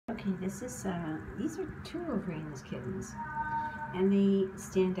Okay, these are two of Raina's kittens, and they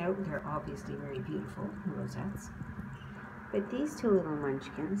stand out. They're obviously very beautiful, rosettes. But these two little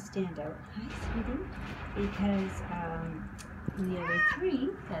munchkins stand out, hi sweetie, because the other three,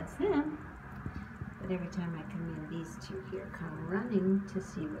 that's them. But every time I come in, these two here come running to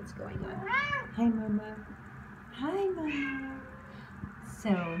see what's going on. Hi, Mama. Hi, Mama.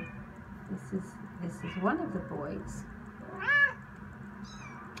 So this is one of the boys.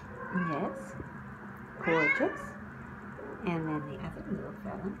 Yes, gorgeous. And then the other little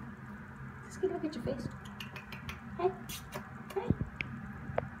fella. Just get a look at your face. Hi. Hi.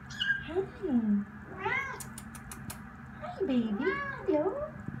 Hi. Hi, baby. Hello.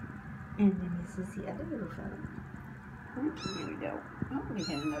 And then this is the other little fella. Okay, here we go. Oh, we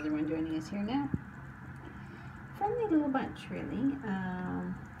got another one joining us here now. Friendly little bunch, really.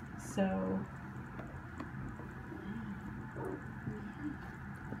 So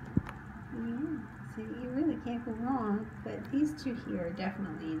you really can't go wrong. But these two here are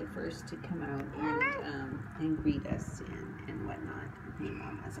definitely the first to come out and greet us and whatnot. Hey,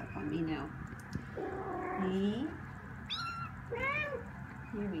 Mama's up on me now. Hey.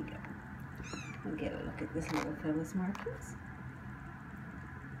 Here we go. We'll get a look at this little fella's markings.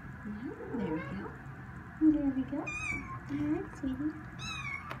 There we go. There we go. Alright, sweetie.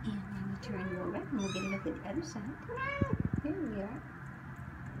 And then we turn you over and we'll get a look at the other side. There we are.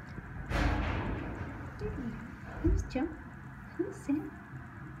 There we are. Who's Joe? Who's Sam?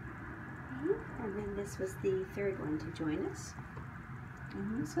 And then this was the third one to join us.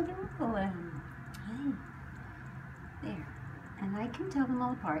 So they're all, hi. There. And I can tell them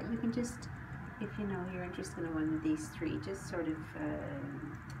all apart. You can just, if you know you're interested in one of these three, just sort of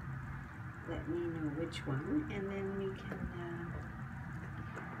let me know which one, and then we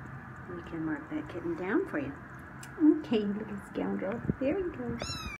can mark that kitten down for you. Okay, little scoundrel. There we go.